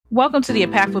Welcome to the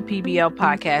Impactful PBL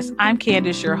podcast. I'm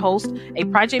Candace, your host, a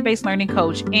project-based learning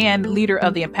coach and leader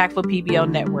of the Impactful PBL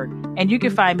network. And you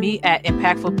can find me at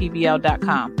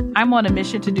impactfulpbl.com. I'm on a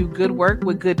mission to do good work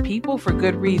with good people for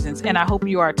good reasons, and I hope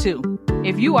you are too.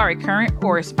 If you are a current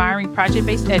or aspiring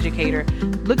project-based educator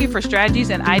looking for strategies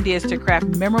and ideas to craft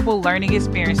memorable learning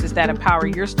experiences that empower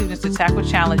your students to tackle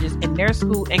challenges in their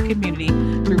school and community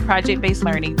through project-based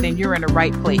learning, then you're in the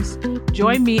right place.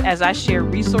 Join me as I share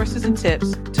resources and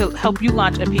tips to help you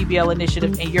launch a PBL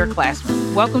initiative in your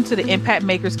classroom. Welcome to the Impact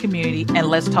Makers community, and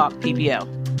let's talk PBL.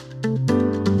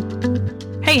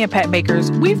 Hey, Impact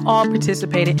Makers, we've all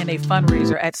participated in a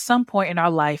fundraiser at some point in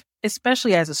our life,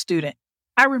 especially as a student.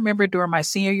 I remember during my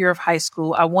senior year of high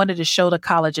school, I wanted to show the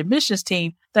college admissions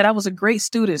team that I was a great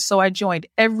student, so I joined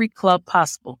every club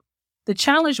possible. The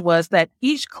challenge was that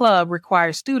each club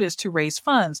required students to raise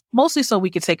funds, mostly so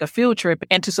we could take a field trip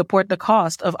and to support the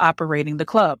cost of operating the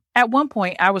club. At one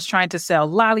point, I was trying to sell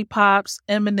lollipops,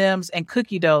 M&Ms, and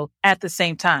cookie dough at the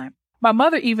same time. My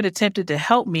mother even attempted to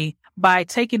help me by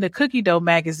taking the cookie dough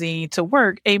magazine to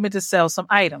work, aiming to sell some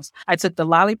items. I took the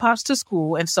lollipops to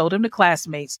school and sold them to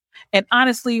classmates. And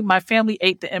honestly, my family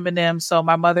ate the M&Ms, so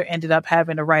my mother ended up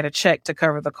having to write a check to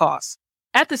cover the cost.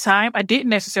 At the time, I didn't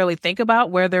necessarily think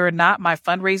about whether or not my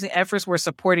fundraising efforts were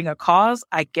supporting a cause.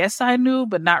 I guess I knew,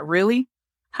 but not really.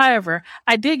 However,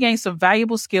 I did gain some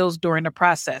valuable skills during the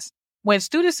process. When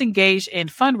students engage in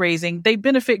fundraising, they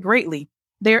benefit greatly.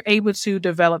 They're able to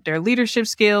develop their leadership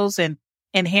skills and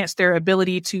enhance their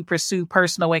ability to pursue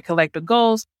personal and collective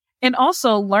goals. And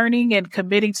also, learning and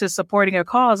committing to supporting a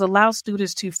cause allows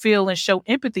students to feel and show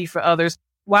empathy for others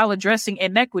while addressing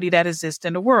inequity that exists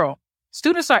in the world.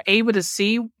 Students are able to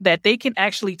see that they can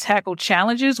actually tackle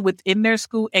challenges within their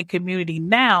school and community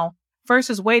now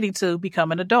versus waiting to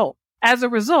become an adult. As a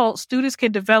result, students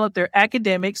can develop their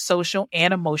academic, social,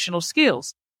 and emotional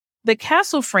skills. The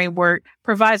CASTLE framework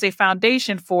provides a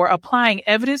foundation for applying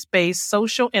evidence-based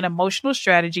social and emotional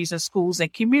strategies in schools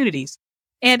and communities.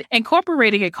 And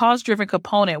incorporating a cause-driven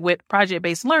component with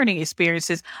project-based learning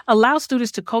experiences allows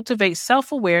students to cultivate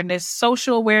self-awareness,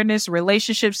 social awareness,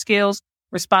 relationship skills,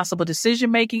 responsible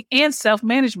decision-making, and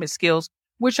self-management skills,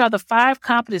 which are the 5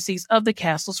 competencies of the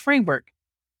CASTLE's framework.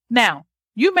 Now,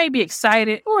 you may be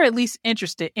excited or at least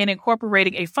interested in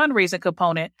incorporating a fundraising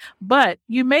component, but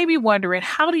you may be wondering,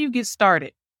 how do you get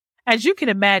started? As you can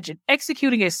imagine,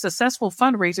 executing a successful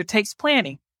fundraiser takes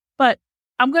planning, but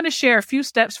I'm going to share a few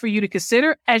steps for you to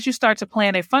consider as you start to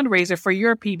plan a fundraiser for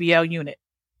your PBL unit.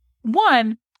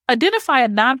 1. Identify a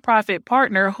nonprofit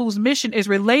partner whose mission is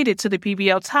related to the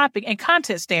PBL topic and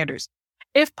content standards.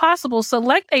 If possible,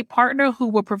 select a partner who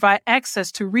will provide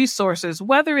access to resources,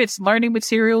 whether it's learning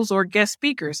materials or guest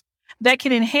speakers, that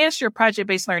can enhance your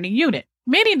project-based learning unit.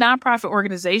 Many nonprofit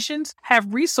organizations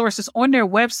have resources on their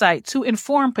website to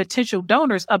inform potential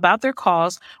donors about their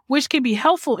cause, which can be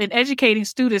helpful in educating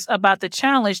students about the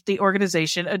challenge the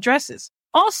organization addresses.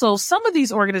 Also, some of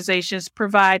these organizations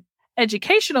provide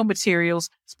educational materials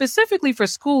specifically for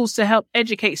schools to help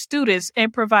educate students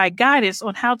and provide guidance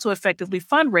on how to effectively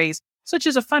fundraise, such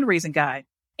as a fundraising guide.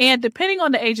 And depending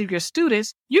on the age of your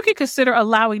students, you can consider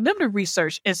allowing them to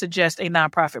research and suggest a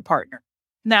nonprofit partner.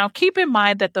 Now, keep in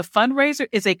mind that the fundraiser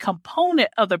is a component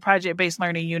of the project-based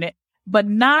learning unit, but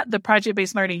not the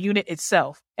project-based learning unit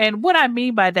itself. And what I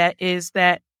mean by that is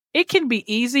that it can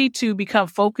be easy to become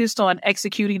focused on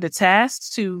executing the tasks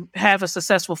to have a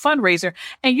successful fundraiser,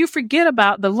 and you forget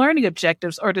about the learning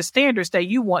objectives or the standards that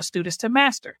you want students to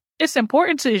master. It's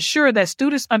important to ensure that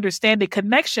students understand the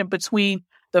connection between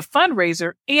the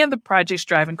fundraiser and the project's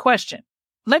driving question.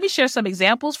 Let me share some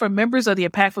examples for members of the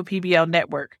Impactful PBL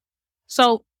network.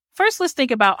 So first, let's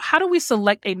think about, how do we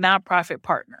select a nonprofit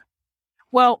partner?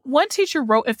 Well, one teacher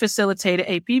wrote and facilitated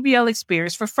a PBL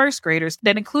experience for first graders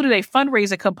that included a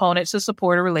fundraising component to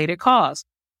support a related cause.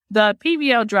 The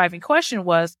PBL driving question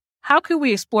was, how can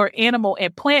we explore animal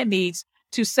and plant needs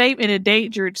to save an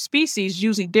endangered species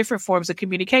using different forms of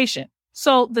communication?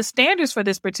 So the standards for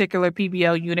this particular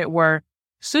PBL unit were,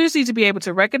 students need to be able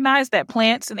to recognize that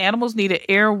plants and animals needed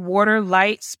air, water,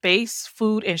 light, space,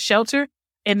 food, and shelter,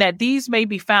 and that these may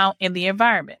be found in the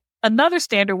environment. Another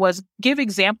standard was, give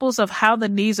examples of how the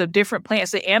needs of different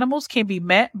plants and animals can be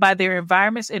met by their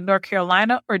environments in North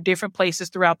Carolina or different places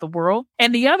throughout the world.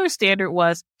 And the other standard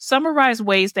was, summarize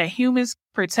ways that humans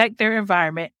protect their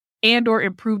environment and or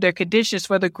improve their conditions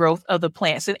for the growth of the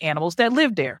plants and animals that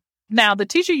live there. Now, the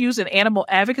teacher used an animal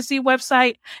advocacy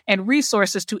website and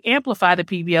resources to amplify the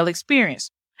PBL experience.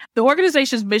 The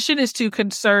organization's mission is to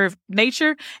conserve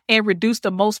nature and reduce the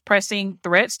most pressing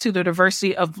threats to the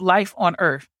diversity of life on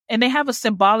Earth. And they have a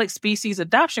symbolic species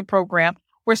adoption program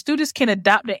where where students can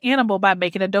adopt an animal by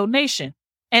making a donation.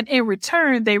 And in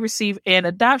return, they receive an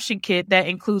adoption kit that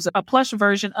includes a plush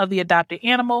version of the adopted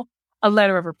animal, a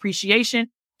letter of appreciation,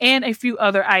 and a few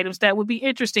other items that would be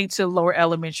interesting to lower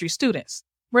elementary students.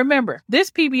 Remember,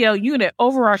 this PBL unit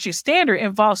overarching standard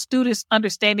involves students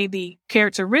understanding the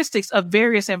characteristics of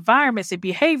various environments and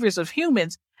behaviors of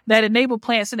humans that enable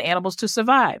plants and animals to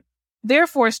survive.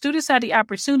 Therefore, students had the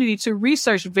opportunity to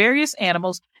research various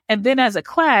animals, and then as a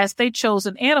class, they chose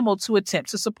an animal to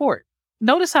attempt to support.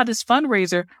 Notice how this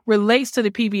fundraiser relates to the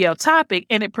PBL topic,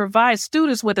 and it provides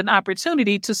students with an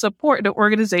opportunity to support the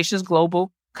organization's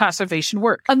global conservation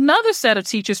work. Another set of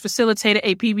teachers facilitated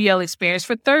a PBL experience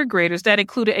for third graders that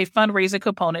included a fundraising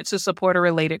component to support a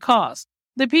related cause.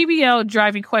 The PBL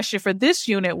driving question for this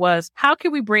unit was, how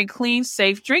can we bring clean,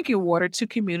 safe drinking water to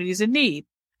communities in need?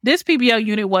 This PBL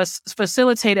unit was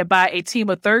facilitated by a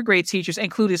team of third grade teachers,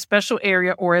 including special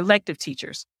area or elective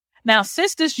teachers. Now,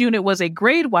 since this unit was a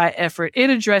grade-wide effort,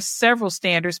 it addressed several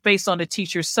standards based on the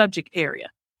teacher's subject area.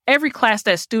 Every class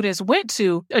that students went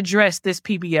to addressed this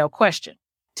PBL question.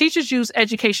 Teachers used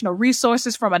educational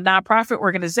resources from a nonprofit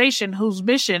organization whose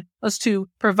mission was to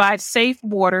provide safe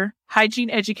water,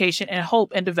 hygiene education, and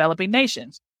hope in developing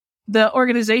nations. The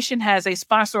organization has a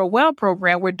Sponsor a Well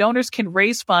program where donors can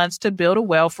raise funds to build a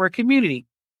well for a community.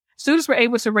 Students were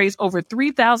able to raise over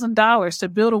 $3,000 to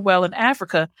build a well in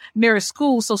Africa near a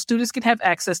school so students can have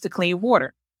access to clean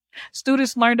water.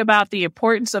 Students learned about the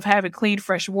importance of having clean,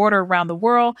 fresh water around the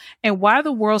world and why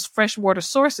the world's freshwater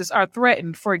sources are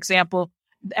threatened, for example,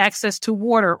 access to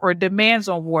water or demands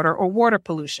on water or water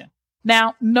pollution.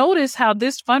 Now, notice how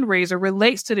this fundraiser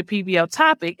relates to the PBL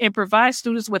topic and provides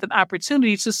students with an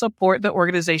opportunity to support the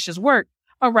organization's work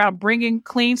around bringing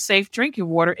clean, safe drinking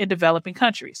water in developing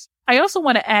countries. I also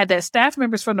want to add that staff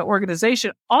members from the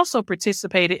organization also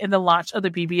participated in the launch of the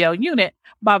PBL unit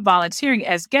by volunteering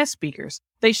as guest speakers.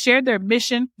 They shared their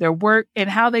mission, their work, and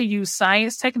how they use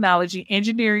science, technology,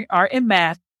 engineering, art, and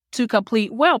math to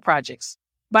complete well projects.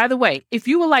 By the way, if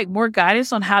you would like more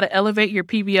guidance on how to elevate your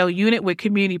PBL unit with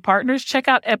community partners, check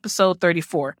out episode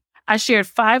 34. I shared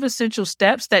 5 essential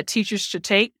steps that teachers should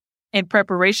take in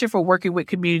preparation for working with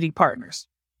community partners.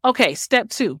 Okay, step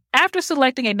 2. After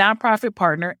selecting a nonprofit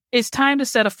partner, it's time to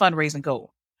set a fundraising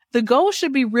goal. The goal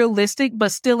should be realistic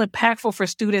but still impactful for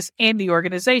students and the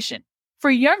organization. For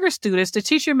younger students, the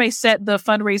teacher may set the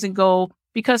fundraising goal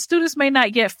because students may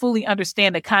not yet fully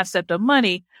understand the concept of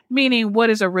money, meaning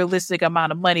what is a realistic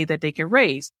amount of money that they can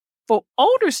raise. For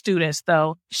older students,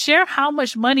 though, share how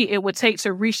much money it would take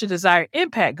to reach the desired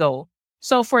impact goal.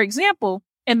 So, for example,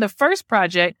 in the first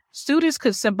project, students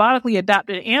could symbolically adopt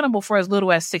an animal for as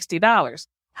little as $60.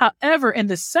 However, in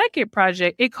the second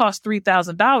project, it cost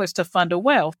 $3,000 to fund a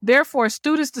well. Therefore,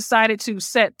 students decided to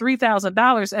set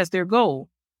 $3,000 as their goal.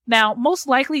 Now, most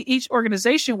likely each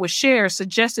organization will share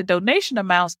suggested donation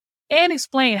amounts and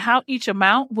explain how each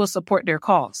amount will support their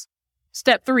cause.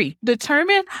 Step 3,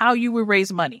 determine how you will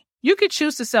raise money. You could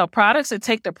choose to sell products and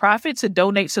take the profit to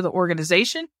donate to the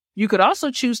organization. You could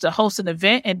also choose to host an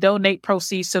event and donate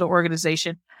proceeds to the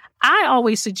organization. I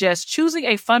always suggest choosing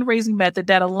a fundraising method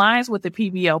that aligns with the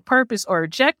PBL purpose or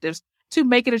objectives to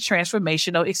make it a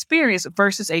transformational experience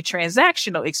versus a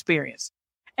transactional experience.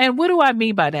 And what do I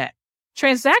mean by that?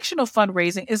 Transactional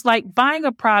fundraising is like buying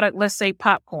a product, let's say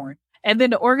popcorn, and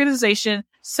then the organization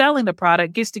selling the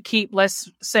product gets to keep, let's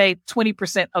say,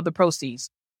 20% of the proceeds.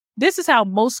 This is how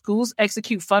most schools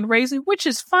execute fundraising, which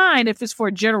is fine if it's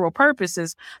for general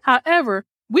purposes. However,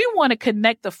 we want to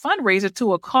connect the fundraiser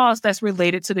to a cause that's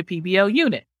related to the PBL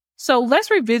unit. So let's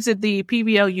revisit the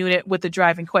PBL unit with the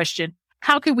driving question,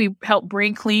 how can we help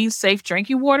bring clean, safe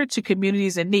drinking water to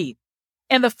communities in need?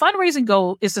 And the fundraising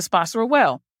goal is to sponsor a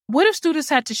well. What if students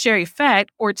had to share a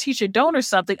fact or teach a donor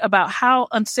something about how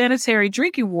unsanitary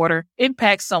drinking water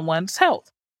impacts someone's health?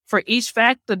 For each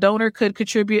fact, the donor could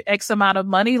contribute X amount of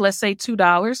money, let's say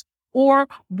 $2. Or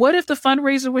what if the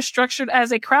fundraiser was structured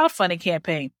as a crowdfunding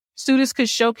campaign? Students could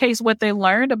showcase what they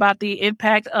learned about the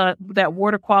impact that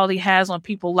water quality has on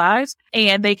people's lives,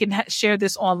 and they can share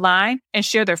this online and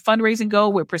share their fundraising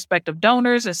goal with prospective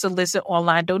donors and solicit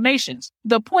online donations.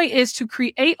 The point is to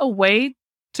create a way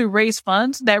to raise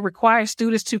funds that require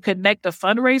students to connect the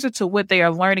fundraiser to what they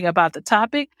are learning about the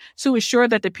topic to ensure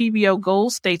that the PBL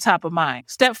goals stay top of mind.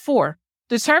 Step 4,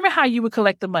 determine how you would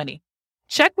collect the money.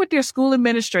 Check with your school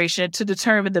administration to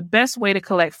determine the best way to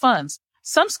collect funds.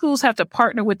 Some schools have to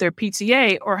partner with their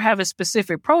PTA or have a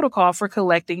specific protocol for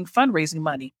collecting fundraising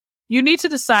money. You need to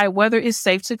decide whether it's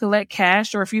safe to collect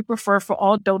cash or if you prefer for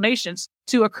all donations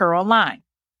to occur online.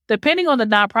 Depending on the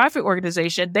nonprofit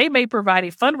organization, they may provide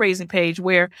a fundraising page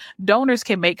where donors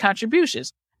can make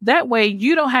contributions. That way,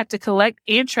 you don't have to collect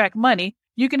and track money.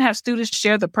 You can have students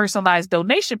share the personalized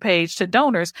donation page to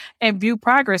donors and view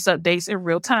progress updates in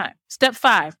real time. Step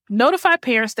 5, notify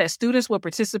parents that students will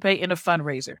participate in a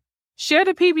fundraiser. Share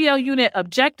the PBL unit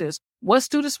objectives, what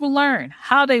students will learn,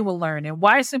 how they will learn, and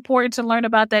why it's important to learn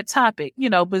about that topic,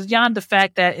 beyond the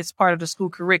fact that it's part of the school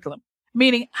curriculum.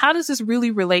 Meaning, how does this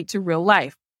really relate to real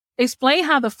life? Explain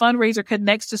how the fundraiser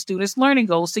connects to students' learning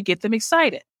goals to get them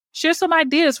excited. Share some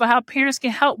ideas for how parents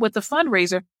can help with the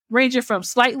fundraiser, ranging from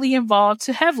slightly involved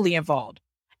to heavily involved.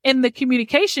 In the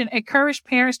communication, encourage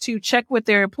parents to check with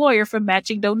their employer for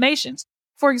matching donations.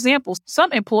 For example,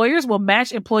 some employers will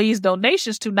match employees'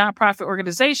 donations to nonprofit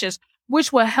organizations,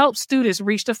 which will help students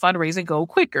reach the fundraising goal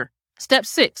quicker. Step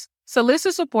 6,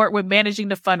 solicit support when managing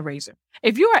the fundraiser.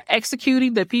 If you are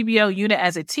executing the PBL unit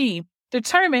as a team,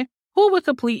 determine who will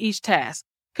complete each task.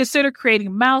 Consider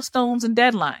creating milestones and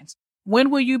deadlines. When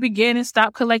will you begin and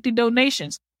stop collecting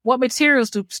donations? What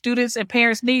materials do students and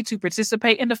parents need to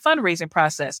participate in the fundraising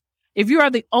process? If you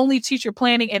are the only teacher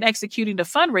planning and executing the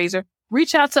fundraiser,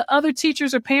 reach out to other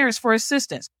teachers or parents for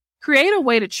assistance. Create a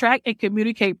way to track and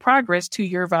communicate progress to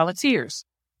your volunteers.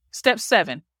 Step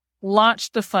 7,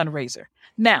 launch the fundraiser.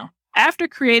 Now, after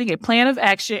creating a plan of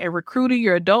action and recruiting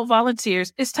your adult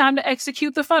volunteers, it's time to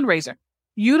execute the fundraiser.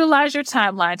 Utilize your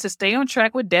timeline to stay on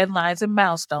track with deadlines and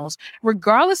milestones,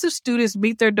 regardless if students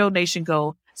meet their donation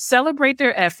goal. Celebrate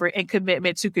their effort and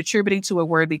commitment to contributing to a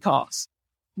worthy cause.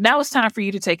 Now it's time for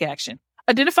you to take action.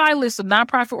 Identify a list of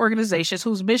nonprofit organizations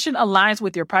whose mission aligns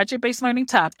with your project-based learning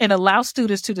topic and allow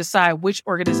students to decide which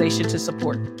organization to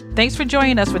support. Thanks for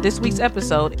joining us for this week's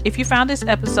episode. If you found this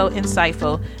episode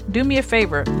insightful, do me a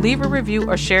favor, leave a review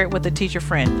or share it with a teacher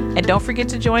friend. And don't forget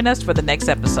to join us for the next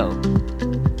episode.